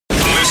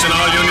Listen,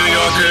 all you New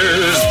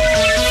Yorkers.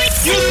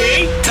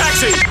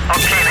 Taxi!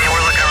 Okay, man,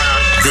 we're looking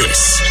around.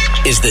 This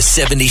is the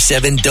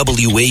 77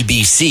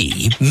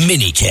 WABC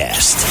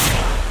minicast.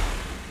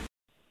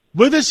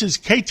 With us is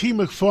KT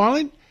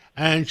McFarland,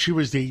 and she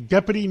was the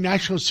Deputy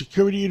National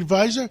Security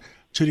Advisor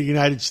to the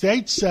United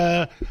States.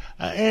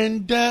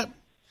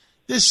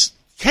 This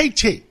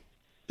KT,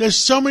 there's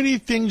so many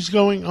things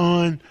going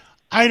on.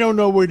 I don't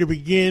know where to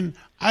begin.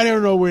 I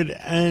don't know where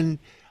to end.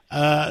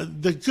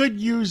 The good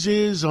news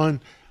is on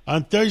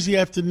Thursday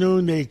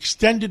afternoon, the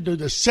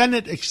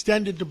Senate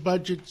extended the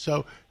budget,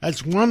 so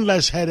that's one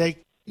less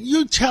headache.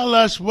 You tell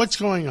us what's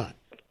going on.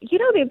 You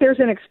know, there's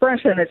an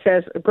expression that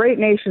says great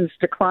nations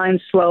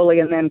decline slowly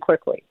and then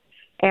quickly,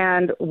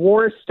 and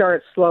wars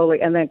start slowly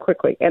and then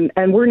quickly. And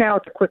we're now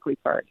at the quickly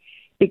part,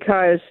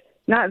 because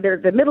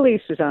the Middle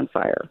East is on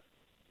fire.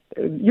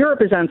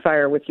 Europe is on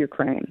fire with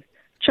Ukraine.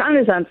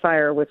 China's on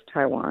fire with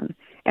Taiwan.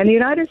 And the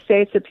United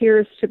States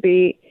appears to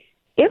be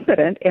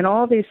impotent in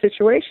all these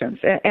situations.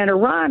 And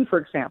Iran, for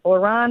example,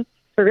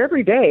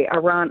 every day,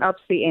 Iran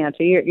ups the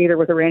ante, either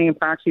with Iranian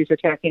proxies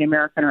attacking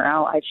American or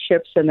Allied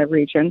ships in the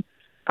region,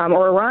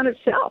 or Iran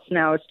itself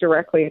now is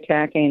directly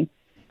attacking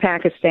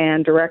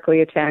Pakistan,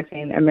 directly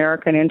attacking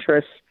American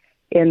interests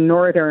in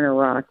northern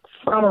Iraq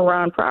from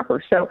Iran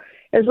proper. So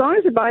as long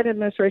as the Biden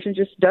administration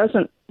just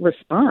doesn't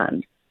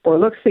respond or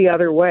looks the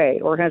other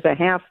way or has a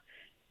half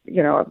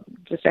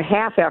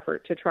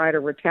effort to try to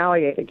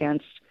retaliate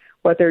against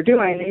what they're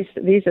doing,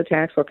 these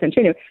attacks will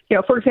continue. You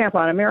know, for example,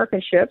 on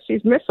American ships,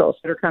 these missiles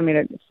that are coming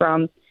in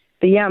from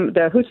the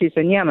Houthis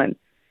in Yemen,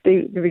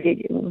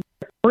 the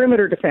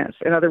perimeter defense.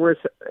 In other words,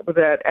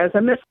 that as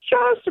a missile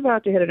just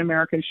about to hit an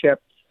American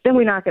ship, then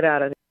we knock it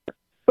out of there.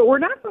 But we're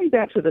not going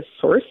back to the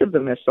source of the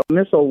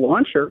missile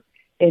launcher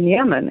in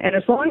Yemen. And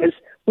as long as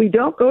we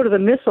don't go to the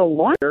missile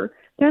launcher,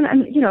 then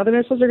the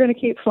missiles are going to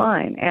keep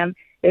flying. And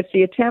it's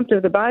the attempt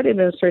of the Biden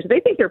administration. They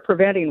think they're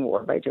preventing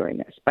war by doing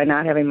this, by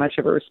not having much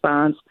of a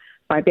response,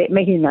 by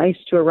making nice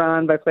to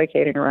Iran, by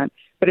placating Iran.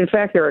 But in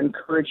fact, they're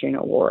encouraging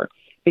a war,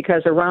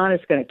 because Iran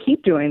is going to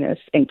keep doing this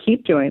and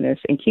keep doing this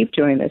and keep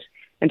doing this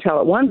until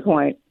at one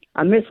point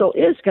a missile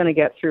is going to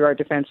get through our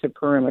defensive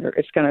perimeter.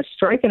 It's going to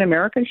strike an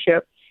American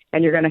ship,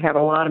 and you're going to have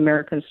a lot of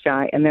Americans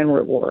die, and then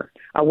we're at war.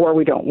 A war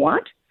we don't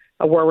want,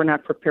 a war we're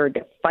not prepared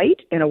to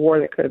fight, and a war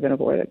that could have been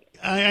avoided.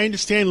 I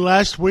understand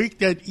last week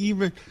that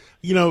even,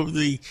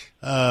 the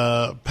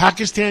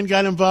Pakistan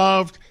got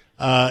involved,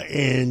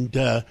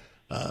 and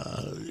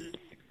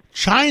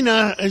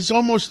China has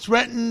almost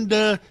threatened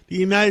the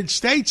United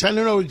States. I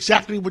don't know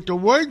exactly what the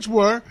words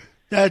were,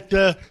 that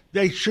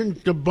they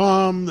shouldn't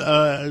bomb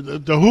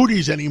the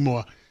Houthis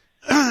anymore.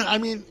 I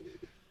mean,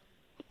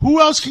 who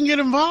else can get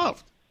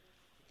involved?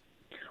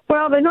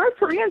 Well, the North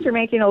Koreans are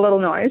making a little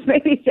noise.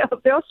 Maybe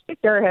they'll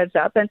stick their heads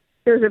up. And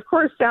there's, of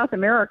course, South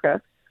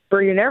America,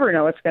 where you never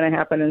know what's going to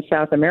happen in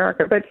South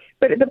America. But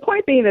the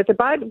point being that the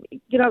Biden,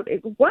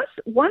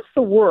 once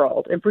the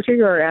world, in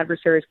particular our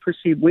adversaries,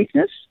 perceive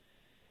weakness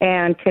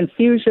and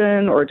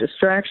confusion or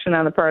distraction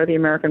on the part of the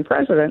American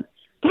president,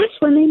 that's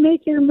when they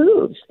make their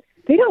moves.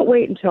 They don't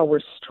wait until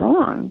we're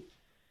strong.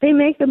 They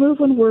make the move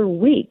when we're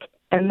weak,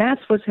 and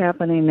that's what's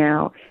happening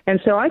now. And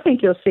so I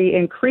think you'll see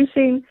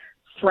increasing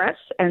threats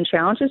and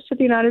challenges to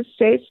the United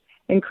States,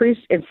 increase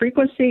in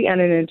frequency and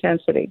in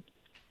intensity.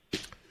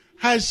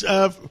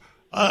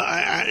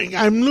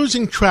 I'm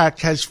losing track.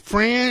 Has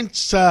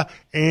France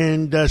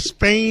and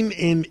Spain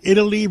and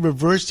Italy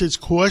reversed its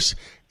course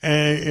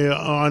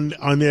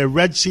on their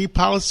Red Sea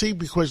policy?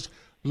 Because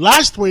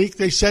last week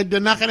they said they're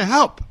not going to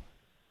help.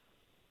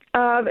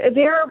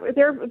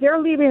 They're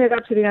leaving it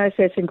up to the United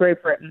States and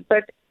Great Britain.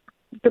 But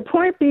the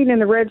point being, in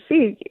the Red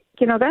Sea,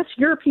 that's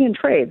European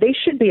trade. They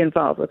should be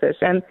involved with this.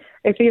 And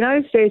if the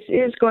United States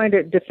is going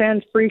to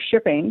defend free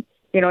shipping,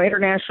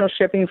 international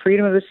shipping,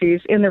 freedom of the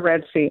seas in the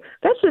Red Sea,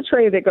 that's the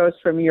trade that goes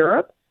from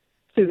Europe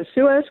through the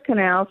Suez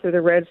Canal, through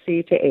the Red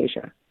Sea to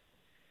Asia.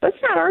 That's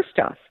not our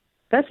stuff.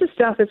 That's the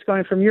stuff that's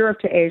going from Europe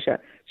to Asia.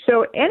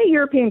 So any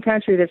European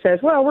country that says,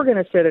 well, we're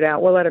going to sit it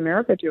out, we'll let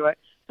America do it.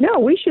 No,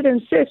 we should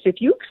insist. If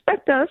you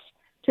expect us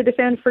to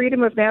defend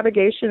freedom of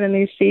navigation in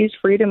these seas,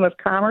 freedom of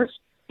commerce,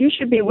 you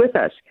should be with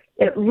us.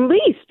 At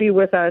least be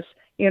with us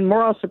in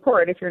moral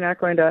support if you're not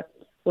going to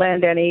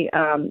lend any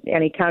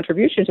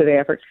contribution to the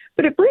effort.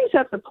 But it brings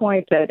up the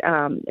point that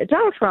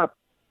Donald Trump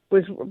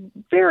was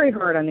very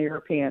hard on the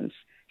Europeans,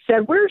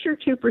 said, where's your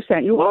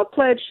 2%? You all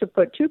pledged to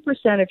put 2%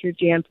 of your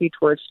GNP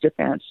towards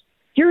defense.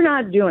 You're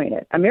not doing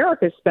it.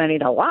 America's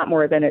spending a lot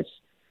more than its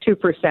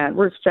 2%.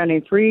 We're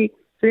spending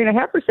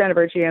 3.5% of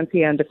our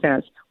GNP on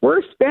defense.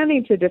 We're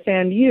spending to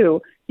defend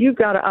you. You've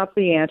got to up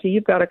the ante.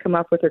 You've got to come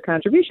up with their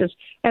contributions.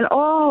 And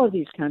all of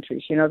these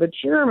countries, the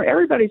German,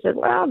 everybody said,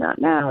 well, not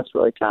now. It's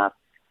really tough.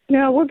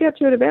 We'll get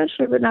to it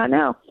eventually, but not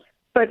now.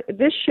 But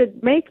this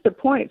should make the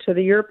point to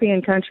the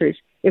European countries.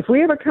 If we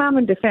have a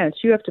common defense,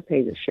 you have to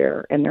pay your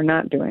share, and they're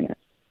not doing it.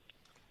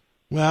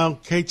 Well,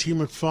 KT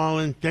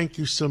McFarland, thank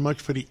you so much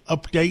for the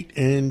update,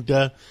 and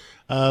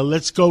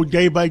let's go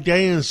day by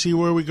day and see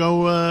where we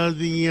go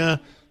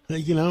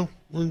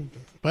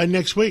by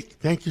next week.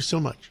 Thank you so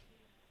much.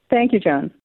 Thank you, John.